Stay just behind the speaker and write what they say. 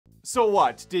So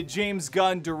what, did James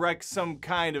Gunn direct some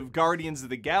kind of Guardians of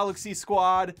the Galaxy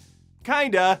squad?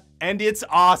 Kinda, and it's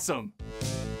awesome.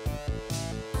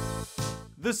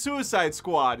 The Suicide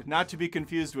Squad, not to be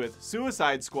confused with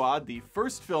Suicide Squad, the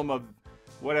first film of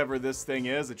whatever this thing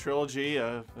is, a trilogy,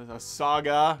 a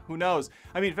saga, who knows?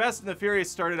 I mean, Fast and the Furious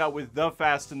started out with The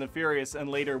Fast and the Furious and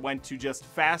later went to just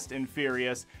Fast and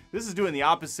Furious. This is doing the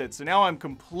opposite, so now I'm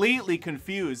completely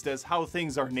confused as how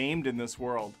things are named in this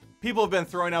world. People have been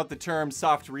throwing out the term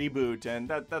soft reboot, and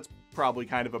that's probably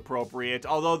kind of appropriate,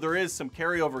 although there is some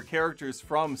carryover characters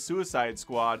from Suicide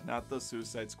Squad, not the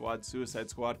Suicide Squad,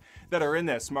 Suicide Squad, that are in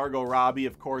this. Margot Robbie,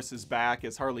 of course, is back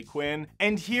as Harley Quinn,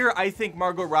 and here I think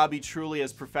Margot Robbie truly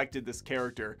has perfected this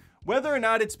character. Whether or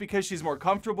not it's because she's more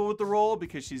comfortable with the role,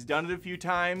 because she's done it a few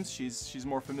times, she's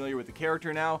more familiar with the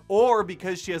character now, or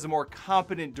because she has a more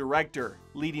competent director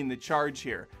leading the charge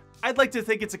here. I'd like to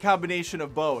think it's a combination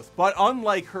of both, but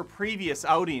unlike her previous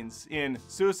outings in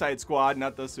Suicide Squad,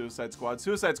 not the Suicide Squad,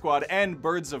 Suicide Squad and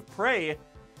Birds of Prey,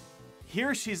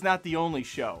 here she's not the only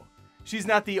show. She's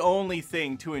not the only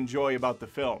thing to enjoy about the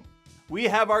film. We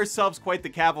have ourselves quite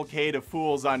the cavalcade of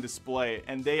fools on display,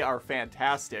 and they are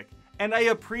fantastic. And I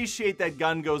appreciate that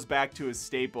Gunn goes back to his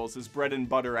staples, his bread and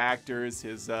butter actors,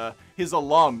 his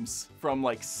alums from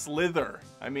like Slither.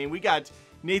 I mean, we got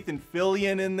Nathan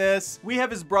Fillion in this. We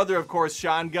have his brother, of course,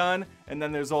 Sean Gunn, and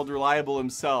then there's old reliable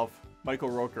himself, Michael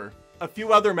Rooker. A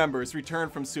few other members return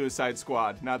from Suicide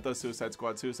Squad, not the Suicide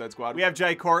Squad, Suicide Squad. We have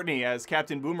Jai Courtney as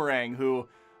Captain Boomerang, who,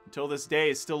 until this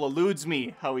day, still eludes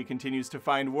me how he continues to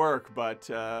find work, but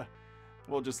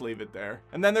we'll just leave it there.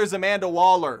 And then there's Amanda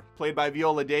Waller, played by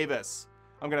Viola Davis.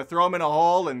 I'm gonna throw him in a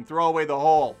hole and throw away the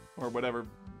hole, or whatever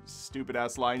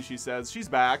stupid-ass line she says. She's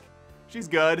back. She's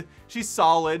good. She's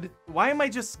solid. Why am I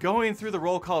just going through the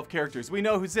roll call of characters? We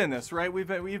know who's in this, right? We've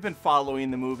been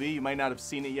following the movie. You might not have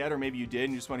seen it yet, or maybe you did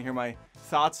and you just want to hear my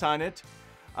thoughts on it.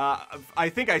 I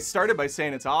think I started by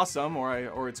saying it's awesome,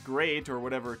 or it's great, or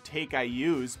whatever take I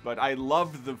use, but I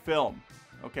loved the film,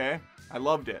 okay? I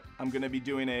loved it. I'm going to be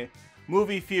doing a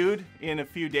movie feud in a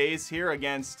few days here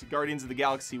against Guardians of the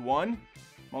Galaxy 1.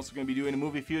 I'm also going to be doing a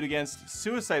movie feud against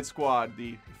Suicide Squad,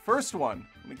 the first one.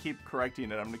 I'm going to keep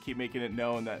correcting it. I'm going to keep making it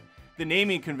known that the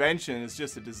naming convention is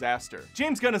just a disaster.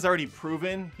 James Gunn has already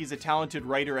proven he's a talented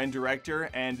writer and director,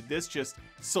 and this just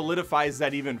solidifies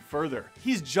that even further.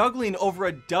 He's juggling over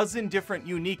a dozen different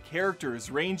unique characters,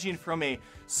 ranging from a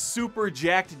super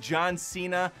jacked John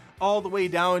Cena all the way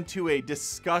down to a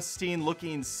disgusting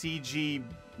looking CG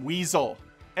weasel.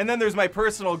 And then there's my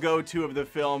personal go-to of the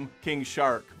film, King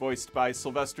Shark, voiced by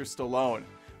Sylvester Stallone,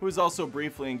 who was also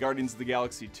briefly in Guardians of the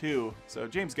Galaxy 2. So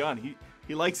James Gunn,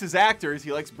 he likes his actors,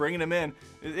 he likes bringing them in.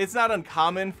 It's not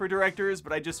uncommon for directors,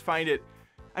 but I just find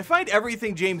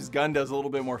everything James Gunn does a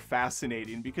little bit more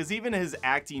fascinating, because even his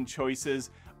acting choices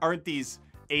aren't these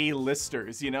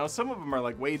A-listers, you know? Some of them are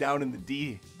like way down in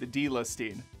the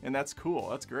D-listing, and that's cool,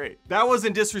 that's great. That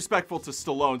wasn't disrespectful to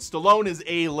Stallone. Stallone is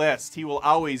A-list. He will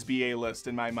always be A-list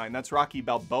in my mind. That's Rocky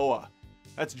Balboa.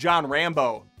 That's John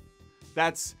Rambo.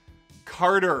 That's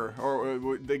Carter,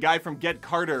 or the guy from Get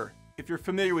Carter. If you're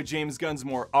familiar with James Gunn's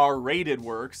more R-rated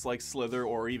works, like Slither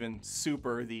or even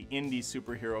Super, the indie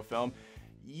superhero film,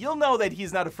 you'll know that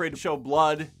he's not afraid to show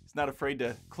blood. He's not afraid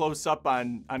to close up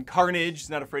on carnage. He's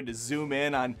not afraid to zoom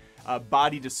in on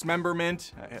body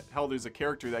dismemberment. Hell, there's a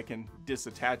character that can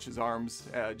disattach his arms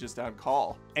just on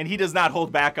call. And he does not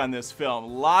hold back on this film.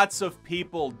 Lots of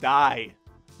people die.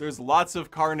 There's lots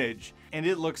of carnage, and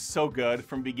it looks so good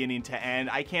from beginning to end.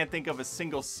 I can't think of a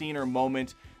single scene or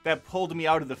moment that pulled me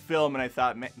out of the film and I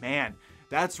thought, man,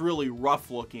 that's really rough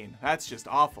looking. That's just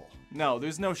awful. No,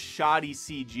 there's no shoddy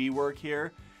CG work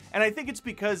here. And I think it's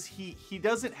because he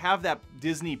doesn't have that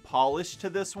Disney polish to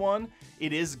this one.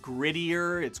 It is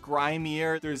grittier, it's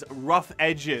grimier. There's rough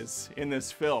edges in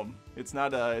this film. It's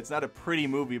not a pretty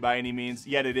movie by any means,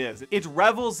 yet it is. It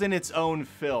revels in its own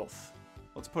filth.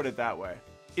 Let's put it that way.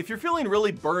 If you're feeling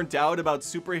really burnt out about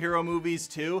superhero movies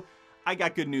too, I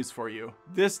got good news for you.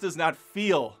 This does not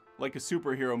feel like a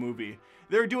superhero movie.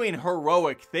 They're doing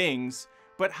heroic things,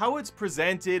 but how it's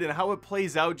presented and how it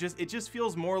plays out, it just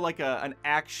feels more like an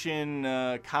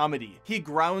action comedy. He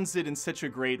grounds it in such a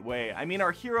great way. I mean,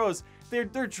 our heroes,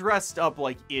 they're dressed up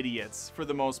like idiots for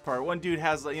the most part. One dude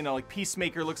has, you know, like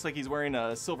Peacemaker looks like he's wearing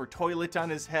a silver toilet on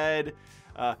his head.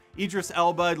 Idris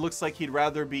Elba looks like he'd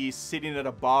rather be sitting at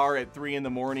a bar at 3 in the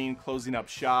morning, closing up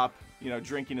shop, you know,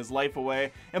 drinking his life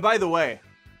away. And by the way,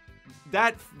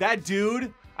 that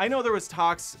dude, I know there was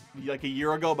talks like a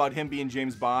year ago about him being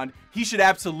James Bond. He should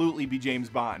absolutely be James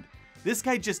Bond. This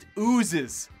guy just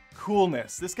oozes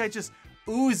coolness. This guy just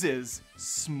oozes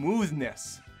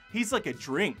smoothness. He's like a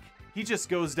drink. He just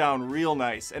goes down real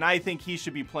nice, and I think he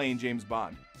should be playing James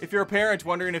Bond. If you're a parent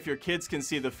wondering if your kids can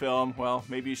see the film, well,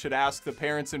 maybe you should ask the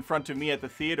parents in front of me at the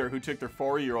theater who took their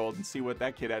 4-year-old and see what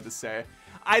that kid had to say.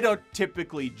 I don't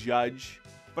typically judge,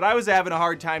 but I was having a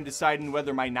hard time deciding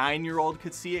whether my 9-year-old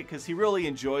could see it because he really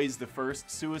enjoys the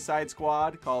first Suicide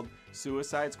Squad, called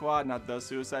Suicide Squad, not The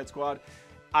Suicide Squad.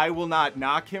 I will not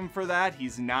knock him for that.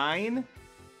 He's 9.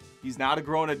 He's not a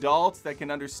grown adult that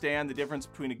can understand the difference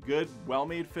between a good,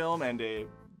 well-made film and a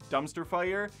dumpster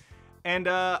fire. And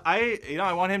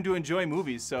I want him to enjoy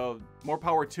movies, so more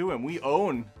power to him. We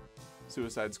own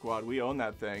Suicide Squad. We own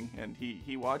that thing, and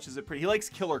he watches it pretty. He likes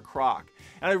Killer Croc,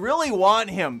 and I really want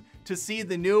him to see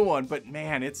the new one, but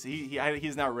man,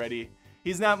 he's not ready.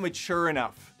 He's not mature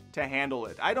enough to handle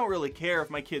it. I don't really care if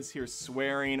my kids hear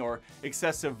swearing or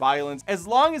excessive violence, as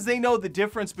long as they know the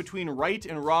difference between right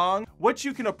and wrong, what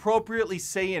you can appropriately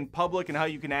say in public and how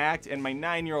you can act, and my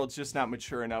 9-year-old's just not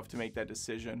mature enough to make that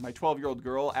decision. My 12-year-old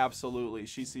girl, absolutely.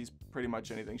 She sees pretty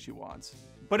much anything she wants.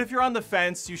 But if you're on the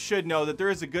fence, you should know that there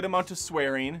is a good amount of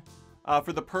swearing.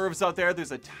 For the pervs out there,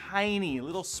 there's a tiny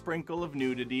little sprinkle of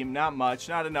nudity, not much,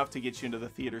 not enough to get you into the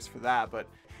theaters for that, but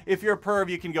if you're a perv,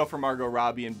 you can go for Margot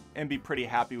Robbie and be pretty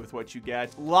happy with what you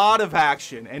get. A lot of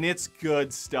action, and it's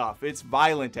good stuff. It's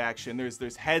violent action.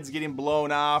 There's heads getting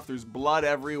blown off, there's blood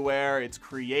everywhere, it's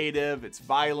creative, it's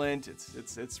violent,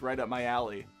 it's right up my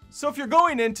alley. So if you're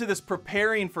going into this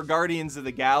preparing for Guardians of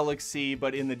the Galaxy,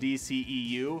 but in the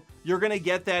DCEU, you're gonna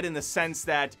get that in the sense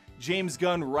that James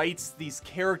Gunn writes these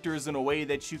characters in a way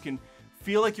that you can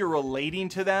feel like you're relating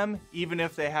to them, even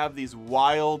if they have these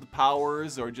wild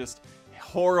powers or just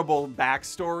horrible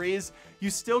backstories. You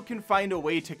still can find a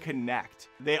way to connect.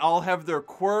 They all have their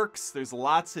quirks, there's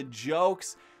lots of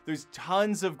jokes, there's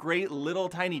tons of great little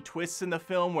tiny twists in the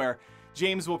film where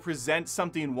James will present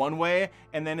something one way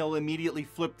and then he'll immediately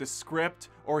flip the script,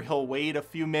 or he'll wait a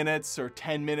few minutes or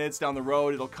 10 minutes down the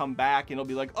road, it'll come back and it'll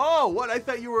be like, oh, what, I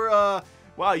thought you were,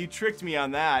 wow, you tricked me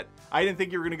on that. I didn't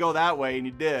think you were gonna go that way, and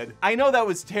you did. I know that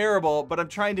was terrible, but I'm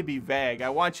trying to be vague. I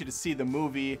want you to see the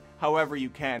movie however you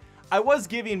can. I was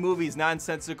giving movies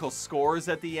nonsensical scores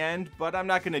at the end, but I'm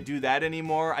not gonna do that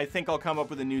anymore. I think I'll come up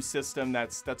with a new system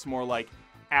that's more like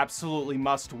absolutely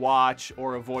must watch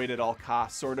or avoid at all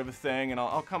costs sort of a thing, and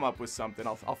I'll come up with something.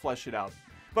 I'll flesh it out.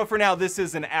 But for now, this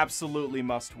is an absolutely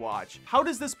must watch. How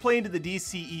does this play into the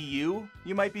DCEU,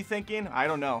 you might be thinking? I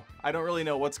don't know. I don't really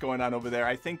know what's going on over there.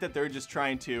 I think that they're just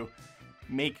trying to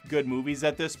make good movies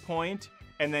at this point,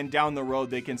 and then down the road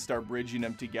they can start bridging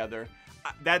them together.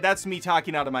 That's me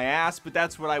talking out of my ass, but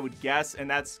that's what I would guess, and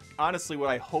that's honestly what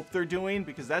I hope they're doing,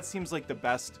 because that seems like the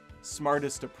best,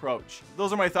 smartest approach.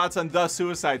 Those are my thoughts on The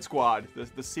Suicide Squad,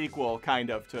 the sequel,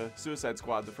 kind of, to Suicide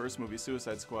Squad, the first movie,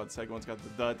 Suicide Squad. The second one's got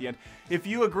the at the end. If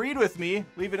you agreed with me,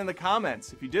 leave it in the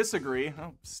comments. If you disagree,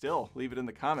 oh, still, leave it in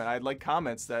the comment. I'd like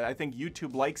comments. That I think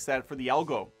YouTube likes that for the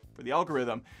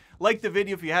algorithm. Like the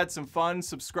video if you had some fun,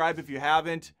 subscribe if you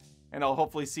haven't, and I'll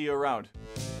hopefully see you around.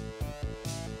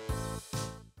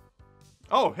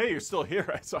 Oh, hey, you're still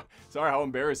here. Sorry, how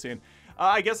embarrassing.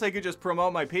 I guess I could just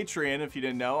promote my Patreon if you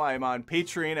didn't know. I'm on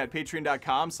Patreon at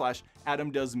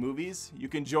patreon.com/AdamDoesMovies. You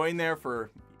can join there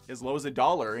for as low as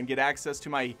 $1 and get access to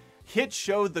my hit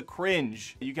show, The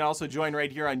Cringe. You can also join right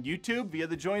here on YouTube via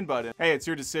the join button. Hey, it's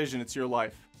your decision. It's your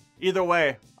life. Either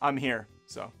way, I'm here.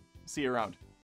 So, see you around.